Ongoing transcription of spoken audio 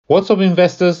What's up,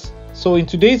 investors? So in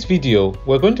today's video,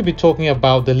 we're going to be talking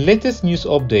about the latest news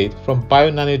update from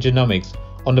Bio-Nanogenomics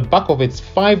on the back of its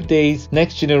 5 days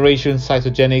Next Generation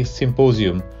Cytogenetics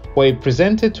Symposium, where it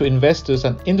presented to investors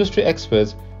and industry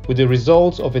experts with the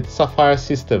results of its Sapphire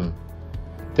system.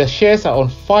 Their shares are on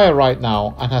fire right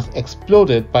now and has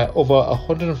exploded by over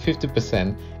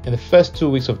 150% in the first 2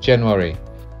 weeks of January.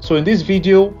 So in this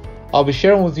video, I'll be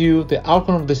sharing with you the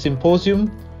outcome of the symposium,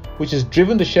 which has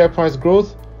driven the share price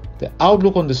growth, the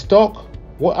outlook on the stock,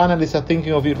 what analysts are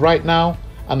thinking of it right now,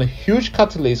 and a huge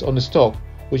catalyst on the stock,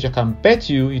 which I can bet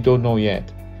you don't know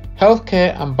yet.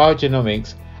 Healthcare and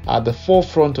biogenomics are at the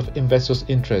forefront of investors'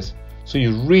 interest, so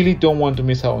you really don't want to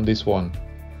miss out on this one.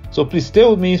 So please stay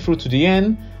with me through to the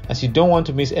end, as you don't want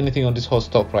to miss anything on this hot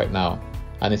stock right now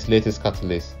and its latest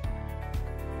catalyst.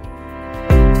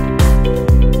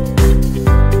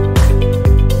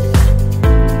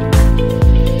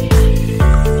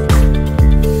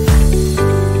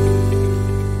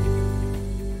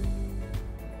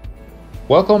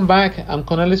 Welcome back, I'm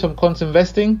Cornelis from Cons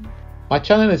Investing. My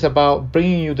channel is about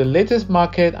bringing you the latest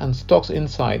market and stocks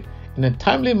insight in a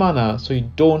timely manner so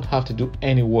you don't have to do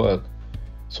any work.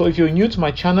 So if you're new to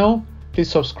my channel, please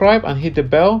subscribe and hit the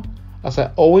bell, as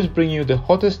I always bring you the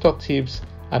hottest stock tips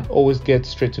and always get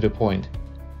straight to the point.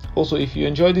 Also, if you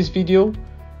enjoyed this video,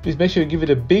 please make sure you give it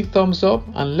a big thumbs up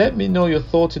and let me know your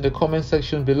thoughts in the comment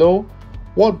section below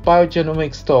what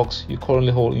biogenomic stocks you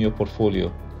currently hold in your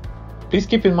portfolio. Please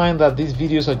keep in mind that these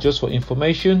videos are just for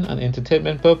information and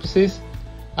entertainment purposes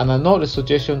and are not a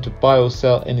suggestion to buy or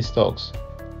sell any stocks.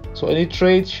 So any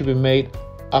trades should be made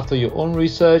after your own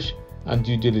research and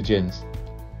due diligence.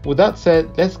 With that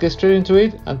said, let's get straight into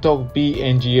it and talk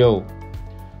BNGO.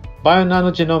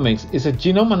 Bio-Nanogenomics is a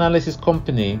genome analysis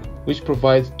company which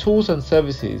provides tools and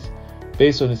services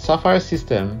based on its Sapphire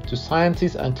system to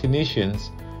scientists and clinicians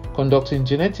conducting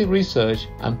genetic research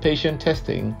and patient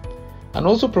testing, and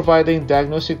also providing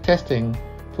diagnostic testing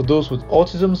for those with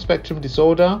autism spectrum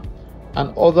disorder and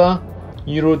other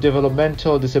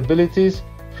neurodevelopmental disabilities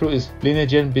through its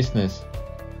Lineagen business.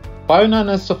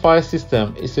 Bio-Nano's Sapphire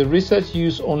system is a research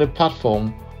use only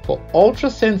platform for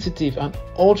ultra-sensitive and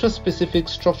ultra-specific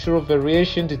structural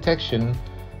variation detection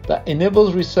that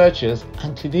enables researchers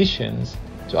and clinicians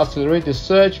to accelerate the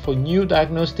search for new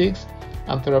diagnostics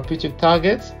and therapeutic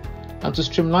targets, and to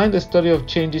streamline the study of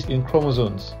changes in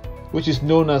chromosomes, which is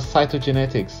known as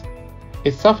cytogenetics.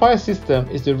 Its Sapphire system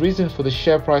is the reason for the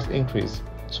share price increase,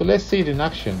 so let's see it in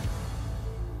action.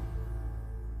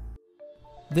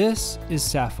 This is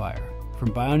Sapphire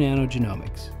from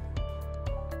Bio-Nanogenomics.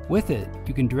 With it,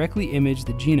 you can directly image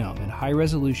the genome in high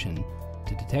resolution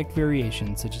to detect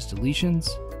variations such as deletions,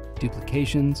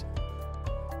 duplications,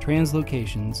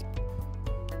 translocations,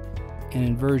 and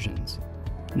inversions,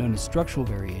 known as structural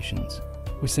variations,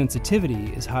 with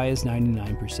sensitivity as high as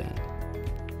 99%.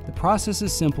 The process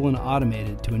is simple and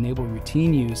automated to enable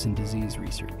routine use in disease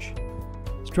research.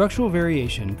 Structural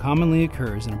variation commonly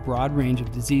occurs in a broad range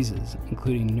of diseases,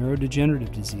 including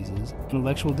neurodegenerative diseases,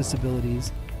 intellectual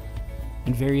disabilities,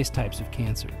 and various types of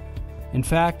cancer. In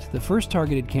fact, the first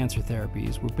targeted cancer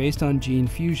therapies were based on gene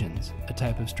fusions, a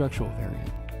type of structural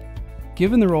variant.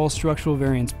 Given the role structural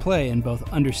variants play in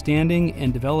both understanding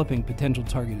and developing potential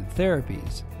targeted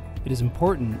therapies, it is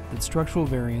important that structural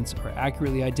variants are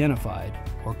accurately identified,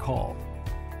 or called.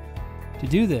 To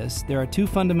do this, there are two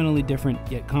fundamentally different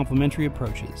yet complementary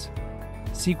approaches: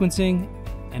 sequencing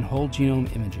and whole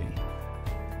genome imaging.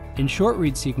 In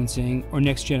short-read sequencing, or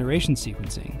next-generation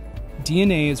sequencing,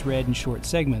 DNA is read in short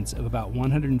segments of about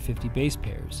 150 base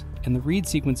pairs, and the read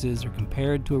sequences are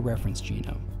compared to a reference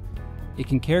genome. It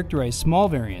can characterize small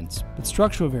variants, but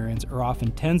structural variants are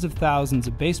often tens of thousands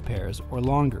of base pairs or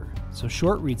longer, so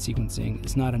short-read sequencing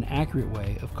is not an accurate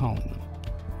way of calling them.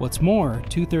 What's more,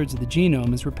 2/3 of the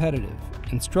genome is repetitive,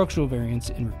 and structural variants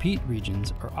in repeat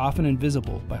regions are often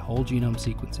invisible by whole genome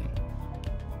sequencing.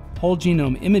 Whole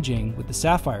genome imaging with the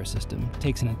Sapphire system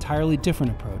takes an entirely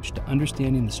different approach to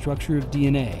understanding the structure of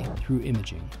DNA through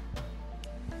imaging.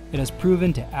 It has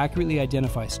proven to accurately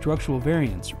identify structural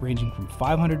variants ranging from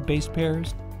 500 base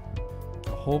pairs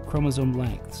to whole chromosome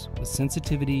lengths with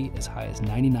sensitivity as high as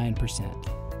 99%.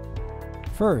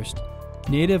 First,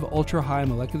 native ultra-high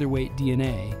molecular weight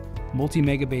DNA,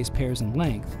 multi-megabase pairs in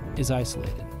length, is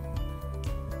isolated.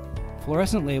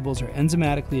 Fluorescent labels are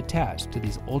enzymatically attached to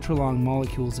these ultra-long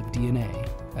molecules of DNA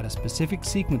at a specific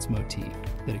sequence motif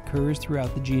that occurs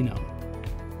throughout the genome.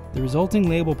 The resulting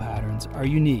label patterns are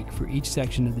unique for each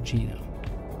section of the genome.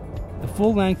 The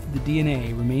full length of the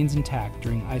DNA remains intact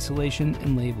during isolation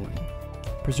and labeling,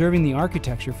 preserving the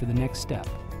architecture for the next step,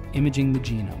 imaging the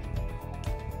genome.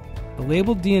 The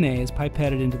labeled DNA is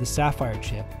pipetted into the Sapphire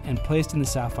chip and placed in the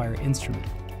Sapphire instrument.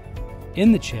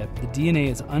 In the chip, the DNA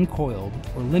is uncoiled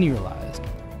or linearized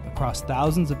across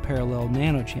thousands of parallel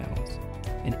nanochannels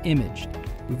and imaged,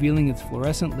 revealing its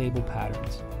fluorescent label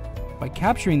patterns. By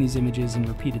capturing these images in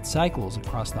repeated cycles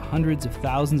across the hundreds of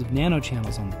thousands of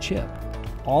nanochannels on the chip,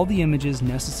 all the images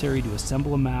necessary to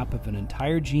assemble a map of an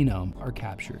entire genome are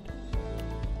captured.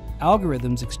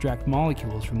 Algorithms extract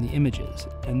molecules from the images,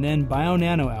 and then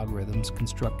BioNano algorithms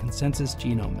construct consensus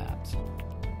genome maps.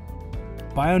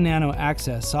 BioNano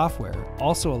Access software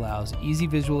also allows easy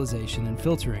visualization and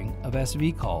filtering of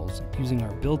SV calls using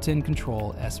our built-in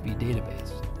control SV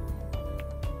database.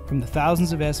 From the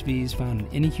thousands of SVs found in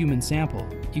any human sample,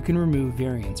 you can remove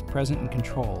variants present in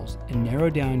controls and narrow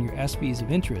down your SVs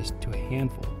of interest to a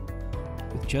handful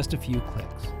with just a few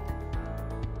clicks.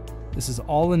 This is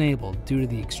all enabled due to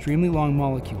the extremely long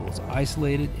molecules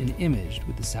isolated and imaged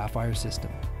with the Sapphire system.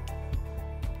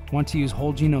 Want to use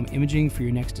whole genome imaging for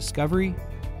your next discovery?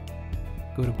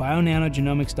 Go to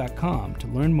bionanogenomics.com to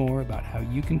learn more about how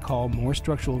you can call more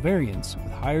structural variants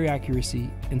with higher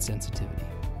accuracy and sensitivity.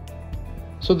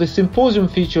 So the symposium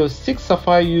features 6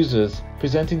 Sapphire users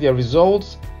presenting their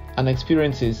results and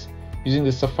experiences using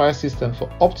the Sapphire system for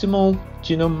optimal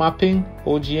genome mapping,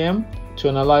 OGM, to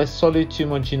analyze solid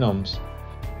tumor genomes.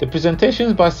 The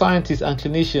presentations by scientists and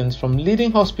clinicians from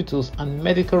leading hospitals and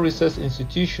medical research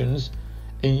institutions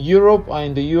in Europe and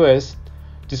in the US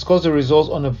discuss the results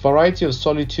on a variety of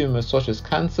solid tumors such as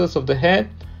cancers of the head,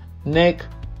 neck,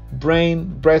 brain,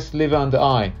 breast, liver, and the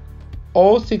eye.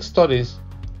 All 6 studies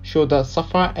show that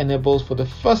Sapphire enables for the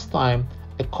first time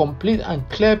a complete and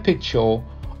clear picture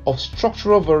of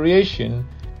structural variation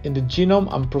in the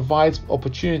genome and provides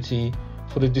opportunity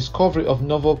for the discovery of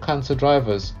novel cancer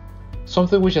drivers,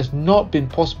 something which has not been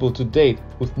possible to date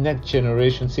with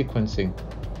next-generation sequencing.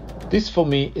 This for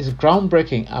me is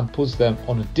groundbreaking and puts them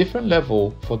on a different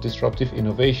level for disruptive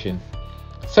innovation.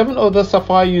 7 other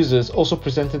Sapphire users also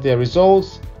presented their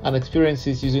results and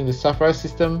experiences using the Sapphire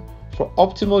system for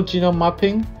optimal genome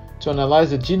mapping to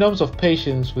analyze the genomes of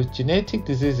patients with genetic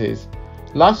diseases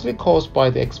largely caused by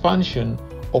the expansion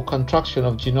or contraction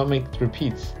of genomic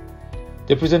repeats.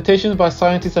 The presentations by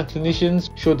scientists and clinicians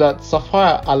show that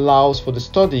Sapphire allows for the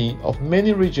study of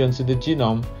many regions in the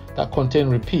genome that contain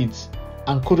repeats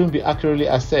and couldn't be accurately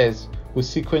assessed with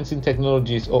sequencing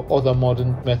technologies or other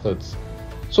modern methods.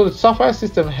 So the Sapphire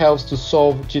system helps to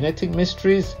solve genetic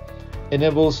mysteries,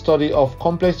 enables study of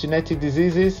complex genetic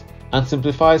diseases, and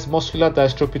simplifies muscular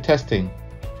dystrophy testing.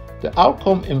 The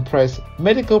outcome impressed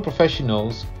medical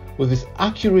professionals with its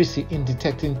accuracy in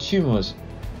detecting tumors,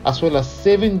 as well as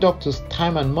saving doctors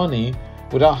time and money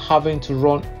without having to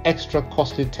run extra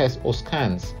costly tests or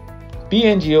scans.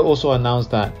 BNGO also announced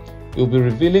that it will be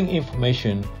revealing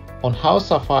information on how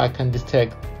Sapphire can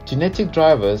detect genetic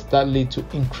drivers that lead to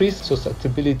increased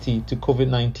susceptibility to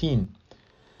COVID-19.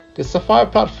 The Sapphire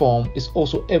platform is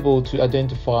also able to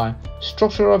identify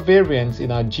structural variants in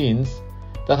our genes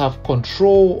that have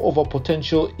control over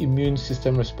potential immune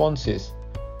system responses.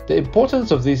 The importance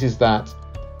of this is that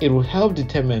it will help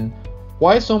determine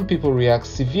why some people react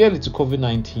severely to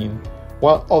COVID-19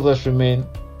 while others remain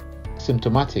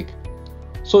symptomatic.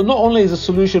 So not only is the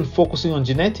solution focusing on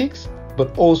genetics,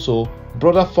 but also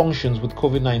broader functions with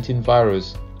COVID-19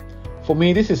 virus. For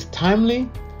me, this is timely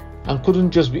and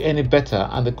couldn't just be any better,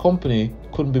 and the company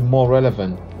couldn't be more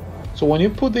relevant. So when you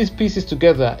put these pieces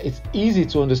together, it's easy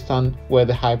to understand where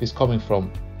the hype is coming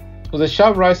from. With a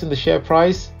sharp rise in the share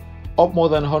price, up more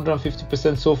than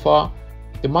 150% so far,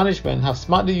 the management have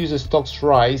smartly used the stock's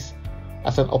rise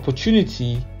as an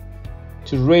opportunity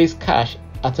to raise cash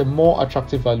at a more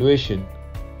attractive valuation.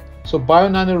 So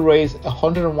BioNano raised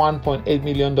 $101.8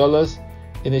 million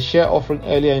in a share offering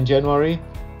earlier in January,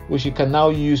 which it can now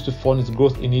use to fund its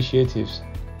growth initiatives.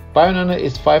 BioNano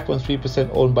is 5.3%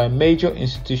 owned by major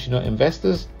institutional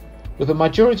investors, with the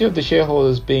majority of the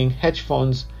shareholders being hedge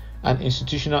funds and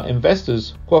institutional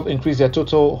investors who have increased their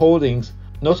total holdings,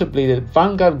 notably the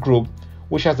Vanguard Group,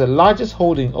 which has the largest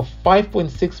holding of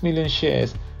 5.6 million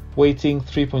shares, weighting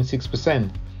 3.6%.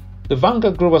 The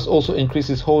Vanguard Group has also increased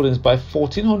its holdings by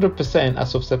 1,400%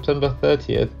 as of September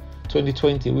 30th,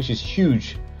 2020, which is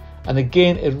huge, and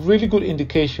again a really good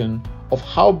indication of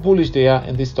how bullish they are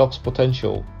in this stock's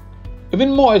potential.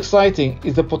 Even more exciting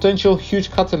is the potential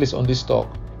huge catalyst on this stock.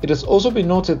 It has also been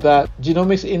noted that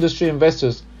genomics industry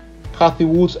investors Cathy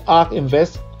Wood's ARK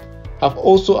Invest have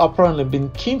also apparently been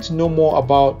keen to know more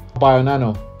about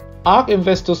BioNano. ARK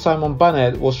investor Simon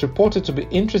Barnett was reported to be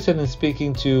interested in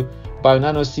speaking to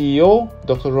BioNano CEO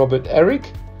Dr. Robert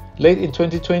Eric late in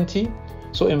 2020,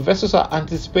 so investors are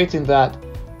anticipating that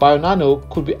Bionano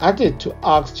could be added to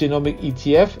ARK's genomic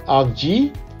ETF,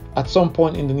 ARK-G, at some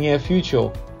point in the near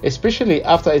future, especially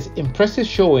after its impressive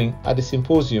showing at the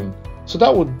symposium. So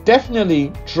that would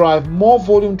definitely drive more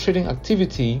volume trading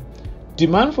activity,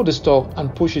 demand for the stock,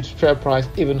 and push its share price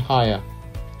even higher.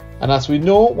 And as we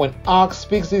know, when ARK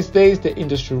speaks these days, the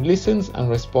industry listens and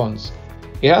responds.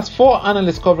 It has 4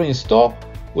 analysts covering its stock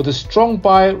with a strong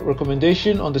buy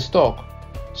recommendation on the stock.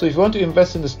 So if you want to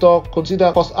invest in the stock,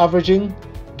 consider cost averaging,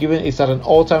 given it's at an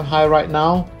all-time high right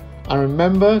now. And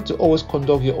remember to always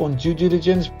conduct your own due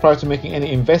diligence prior to making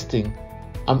any investing.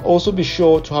 And also be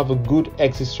sure to have a good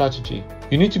exit strategy.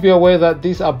 You need to be aware that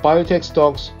these are biotech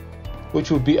stocks,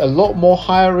 which will be a lot more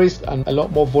higher risk and a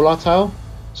lot more volatile.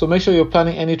 So make sure you're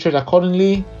planning any trade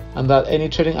accordingly and that any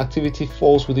trading activity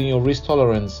falls within your risk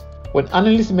tolerance. When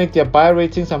analysts make their buy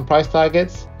ratings and price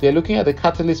targets, they're looking at the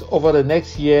catalyst over the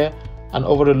next year and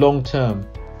over the long term.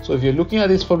 So if you're looking at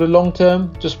this for the long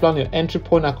term, just plan your entry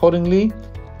point accordingly.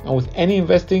 And with any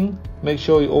investing, make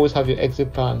sure you always have your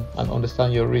exit plan and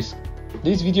understand your risk.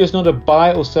 This video is not a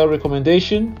buy or sell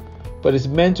recommendation, but it's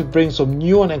meant to bring some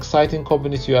new and exciting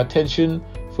companies to your attention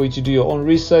for you to do your own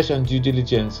research and due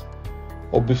diligence,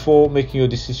 or before making your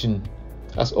decision.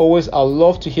 As always, I'd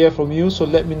love to hear from you, so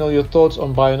let me know your thoughts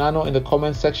on Bionano in the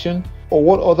comment section, or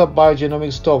what other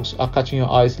biogenomic stocks are catching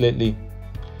your eyes lately.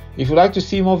 If you'd like to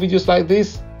see more videos like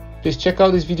this, please check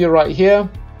out this video right here,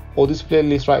 or this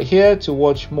playlist right here to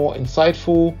watch more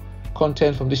insightful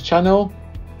content from this channel.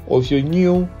 Or if you're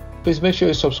new, please make sure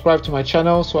you subscribe to my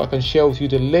channel so I can share with you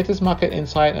the latest market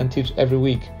insight and tips every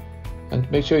week.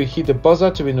 And make sure you hit the buzzer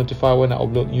to be notified when I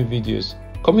upload new videos.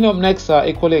 Coming up next are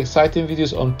equally exciting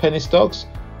videos on penny stocks,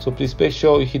 so please make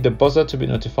sure you hit the buzzer to be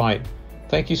notified.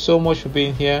 Thank you so much for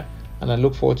being here, and I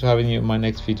look forward to having you in my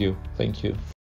next video. Thank you.